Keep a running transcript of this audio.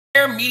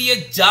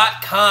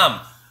Media.com.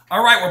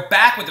 All right, we're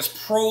back with this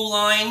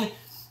Proline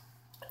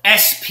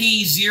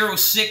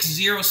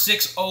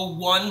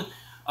SP060601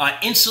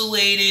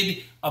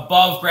 insulated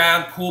above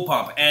ground pool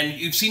pump. And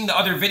you've seen the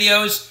other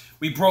videos.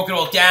 We broke it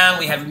all down.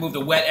 We had removed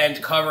the wet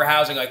end cover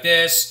housing like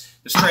this,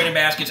 the straining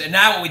baskets. And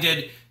now what we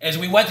did is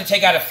we went to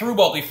take out a through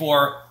bolt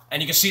before,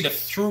 and you can see the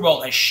through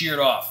bolt has sheared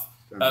off.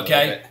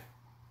 Okay,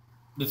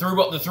 the through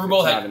bolt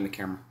had not in the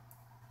camera.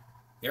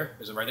 Here,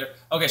 is it right there?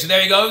 Okay, so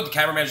there you go. The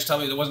cameraman just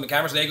told me there wasn't the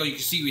camera, so there you go. You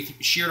can see we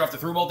sheared off the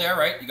through bolt there,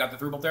 right? You got the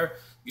through bolt there?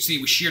 You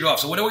see we sheared off.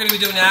 So what we're going to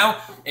be doing now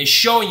is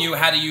showing you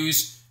how to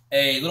use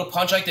a little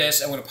punch like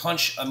this, and we're going to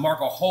punch and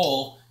mark a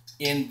hole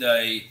in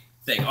the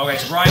thing. Okay,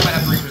 so Brian might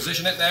have to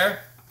reposition it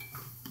there.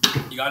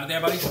 You got it there,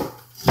 buddy?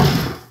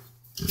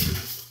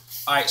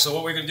 All right, so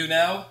what we're going to do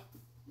now,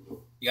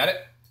 you got it?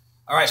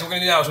 All right, so what we're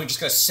going to do now is we're just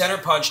going to center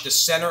punch the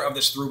center of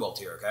this through bolt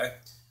here, okay?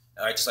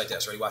 All right, just like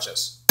this. Ready? Watch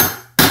this.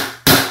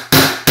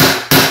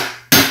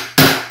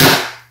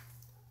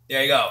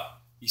 There you go.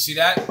 You see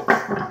that?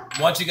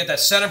 Once you get that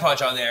center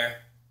punch on there,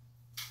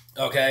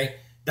 okay,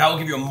 that will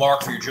give you a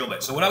mark for your drill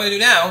bit. So what I'm going to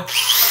do now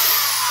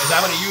is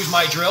I'm going to use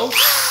my drill,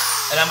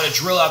 and I'm going to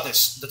drill out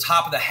the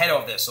top of the head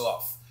of this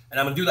off.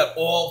 And I'm going to do that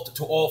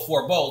to all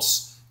four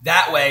bolts.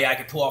 That way I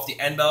can pull off the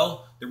end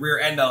bell, the rear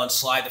end bell, and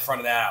slide the front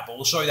of that out. But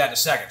we'll show you that in a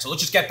second. So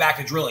let's just get back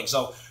to drilling.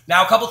 So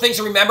now a couple things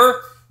to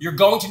remember. You're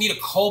going to need a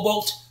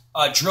cobalt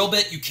drill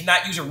bit. You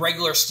cannot use a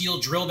regular steel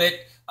drill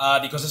bit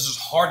because this is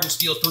hardened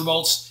steel through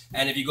bolts.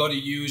 And if you go to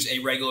use a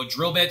regular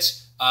drill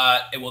bit,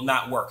 it will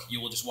not work.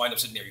 You will just wind up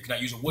sitting there. You cannot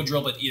use a wood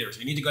drill bit either. So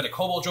you need to go to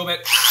cobalt drill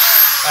bit,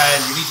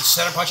 and you need to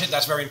center punch it.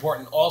 That's very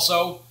important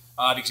also,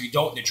 because if you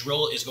don't, the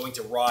drill is going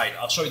to ride.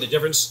 I'll show you the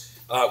difference.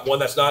 One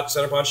that's not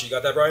center punched. You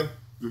got that, Brian?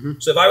 Mm-hmm.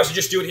 So if I was to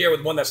just do it here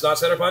with one that's not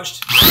center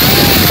punched, you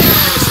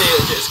can see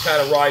it just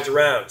kind of rides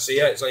around. See,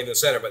 yeah, it's not even the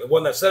center, but the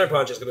one that's center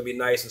punched is going to be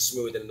nice and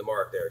smooth in the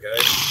mark there, okay?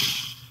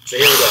 So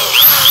here we go.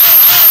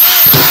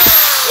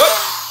 Whoop.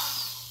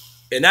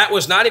 And that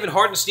was not even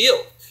hardened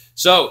steel.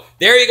 So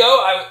there you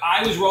go.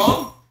 I was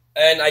wrong,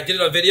 and I did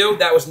it on video.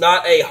 That was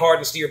not a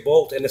hardened steel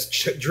bolt, and this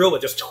drill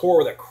bit just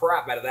tore the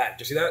crap out of that.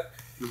 Did you see that?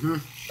 Mm-hmm.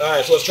 All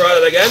right, so let's try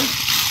that again.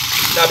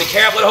 Now be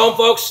careful at home,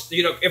 folks.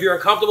 You know, if you're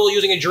uncomfortable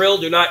using a drill,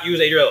 do not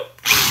use a drill.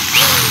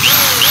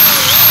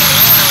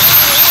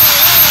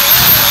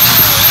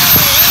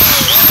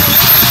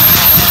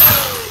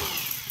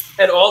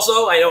 And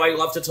also, I know I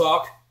love to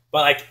talk,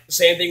 but like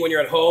same thing when you're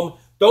at home.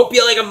 Don't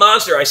be like a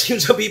monster. I see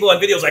some people on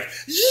videos like,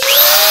 you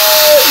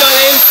know what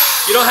I mean?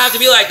 You don't have to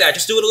be like that.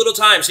 Just do it a little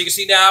time. So you can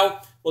see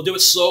now, we'll do it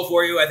slow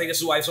for you. I think this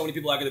is why so many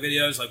people like the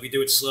videos. Like we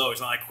do it slow.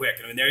 It's not like quick.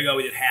 I mean, there you go.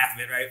 We did half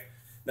of it, right?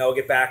 Now we'll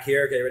get back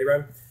here. Okay, ready,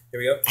 Brian?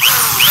 Here we go.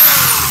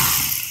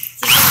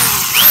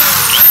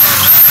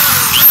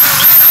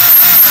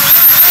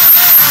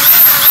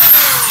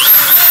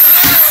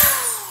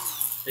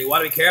 You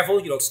want to be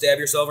careful. You don't stab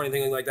yourself or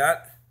anything like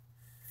that.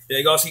 There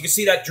you go. So you can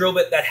see that drill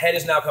bit, that head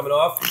is now coming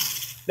off.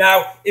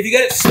 Now, if you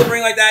get it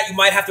slippering like that, you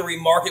might have to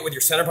remark it with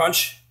your center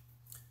punch.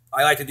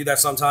 I like to do that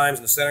sometimes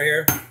in the center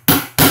here.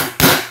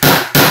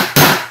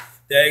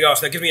 There you go.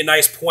 So that gives me a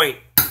nice point.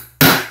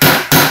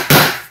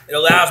 It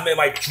allows me,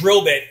 my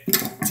drill bit,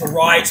 to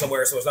ride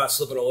somewhere so it's not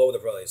slipping all over the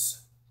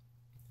place.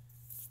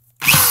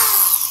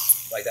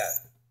 Like that.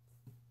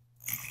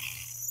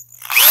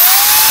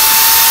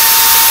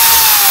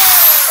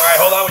 All right,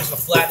 hold on. We're just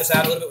going to flatten this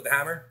out a little bit with the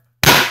hammer.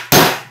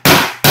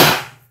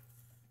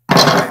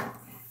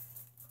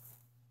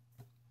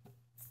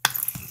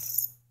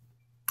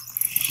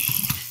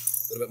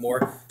 A little bit more.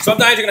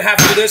 Sometimes you're going to have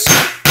to do this.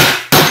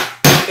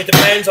 It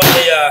depends on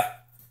the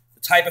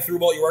type of through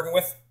bolt you're working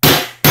with.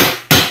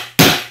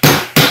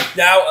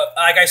 Now,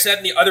 like I said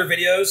in the other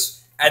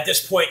videos, at this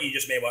point, you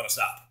just may want to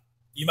stop.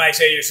 You might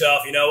say to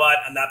yourself, you know what?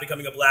 I'm not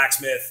becoming a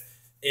blacksmith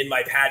in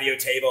my patio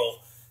table.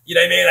 You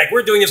know what I mean? Like,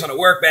 we're doing this on a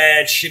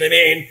workbench, you know what I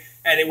mean?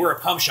 And we're a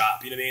pump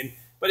shop, you know what I mean?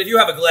 But if you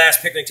have a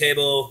glass picnic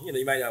table, you know,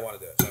 you might not want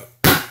to do it. So.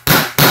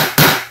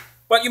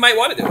 But you might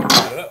want to do it.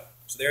 I don't know.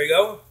 So there you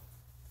go.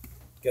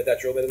 Get that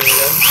drill bit in there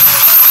again.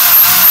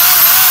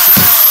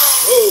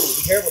 Whoa,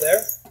 be careful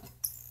there.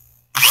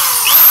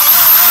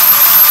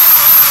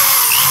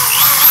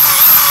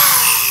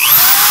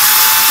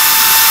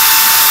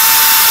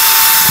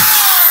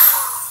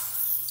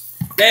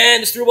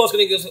 And this through bolt's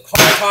going to give us a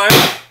hard time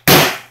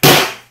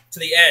to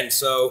the end.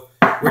 So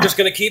we're just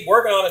going to keep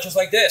working on it just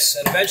like this.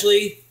 And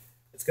eventually,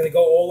 it's going to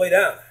go all the way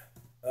down.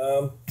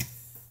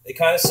 It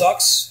kind of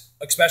sucks,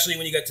 especially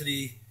when you get to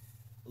the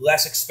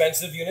less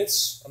expensive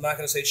units. I'm not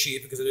going to say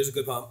cheap because it is a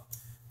good pump.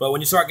 But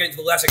when you start getting to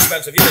the less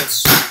expensive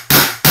units,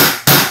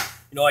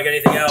 you know, like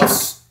anything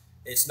else,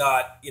 it's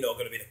not, you know,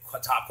 going to be the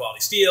top quality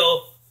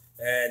steel.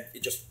 And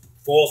it just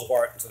falls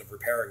apart instead of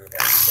repairing it.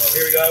 So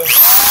here we go.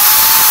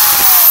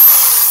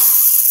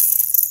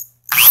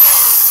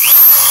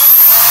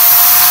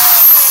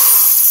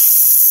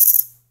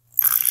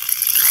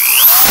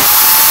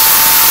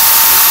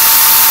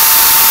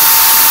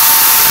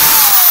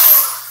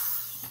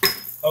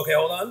 Okay,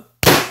 hold on.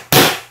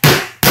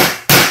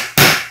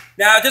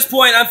 Now, at this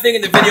point, I'm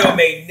thinking the video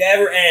may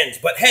never end.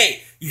 But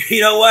hey,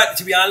 you know what?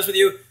 To be honest with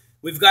you,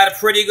 we've got a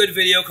pretty good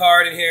video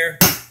card in here.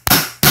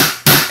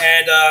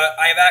 And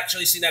I have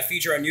actually seen that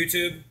feature on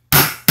YouTube.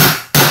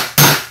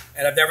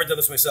 And I've never done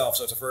this myself,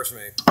 so it's a first for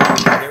me.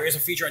 There is a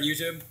feature on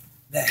YouTube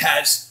that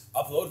has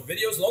upload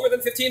videos longer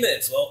than 15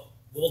 minutes. Well,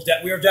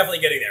 we are definitely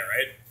getting there,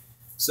 right?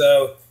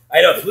 So,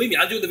 I know, believe me,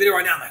 I'm doing the video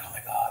right now. I'm like, oh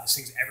my God, this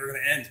thing's ever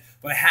going to end.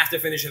 But I have to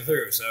finish it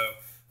through, so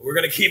we're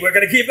gonna keep going,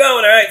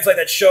 all right? It's like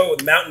that show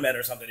with Mountain Men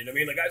or something, you know what I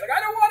mean? The guy's like, I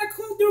don't want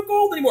to do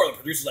gold anymore. The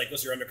producer's like,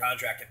 listen, you're under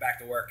contract, get back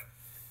to work.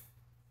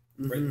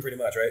 Pretty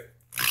much, right?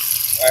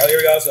 All right, here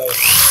we go. So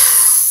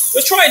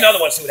let's try another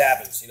one, see what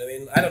happens. You know what I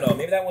mean? I don't know,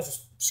 maybe that one's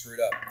just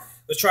screwed up.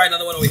 Let's try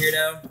another one over here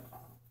now.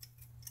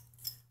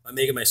 I'm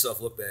making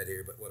myself look bad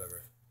here, but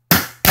whatever.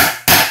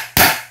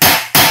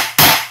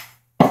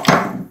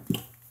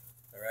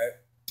 All right.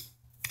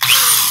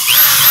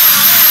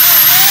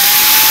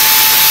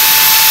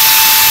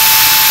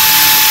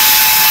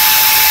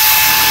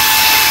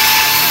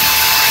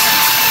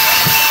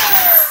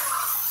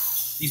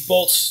 These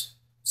bolts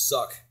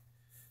suck.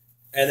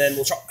 And then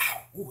we'll try.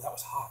 Ooh, that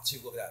was hot too.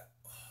 Look at that.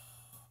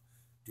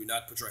 Do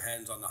not put your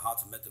hands on the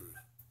hot metal.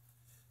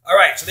 All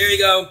right, so there you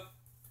go.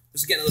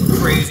 This is getting a little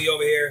crazy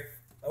over here.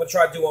 I'm going to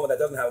try to do one that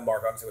doesn't have a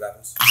mark on, see what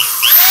happens.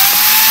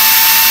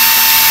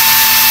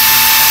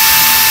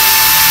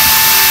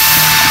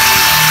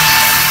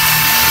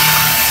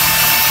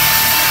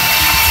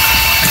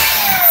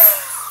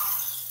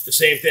 The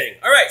same thing.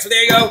 All right, so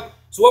there you go.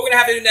 So what we're going to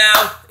have to do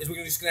now is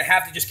we're just going to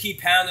have to just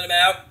keep pounding them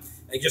out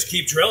and just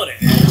keep drilling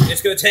it. And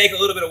it's going to take a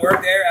little bit of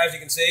work there, as you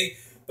can see.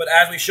 But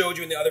as we showed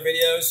you in the other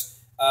videos,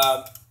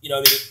 you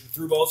know, the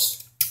through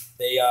bolts,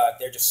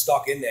 they're just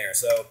stuck in there.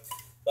 So,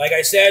 like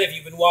I said, if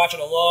you've been watching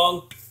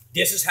along,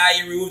 this is how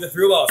you remove the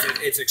through bolts.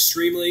 It's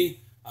extremely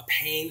a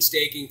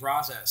painstaking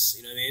process.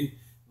 You know what I mean?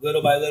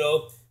 Little by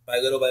little, by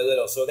little by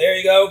little. So there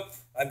you go.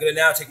 I'm going to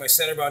now take my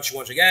center bunch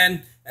once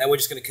again, and we're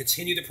just going to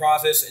continue the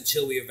process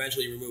until we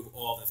eventually remove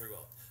all of the through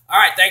bolts. All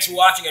right, thanks for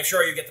watching. I'm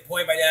sure you get the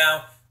point by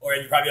now, or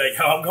you're probably like,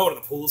 oh, I'm going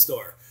to the pool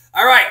store.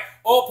 All right,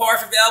 all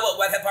parts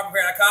available at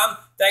wetheadpartrepair.com.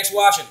 Thanks for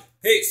watching.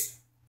 Peace.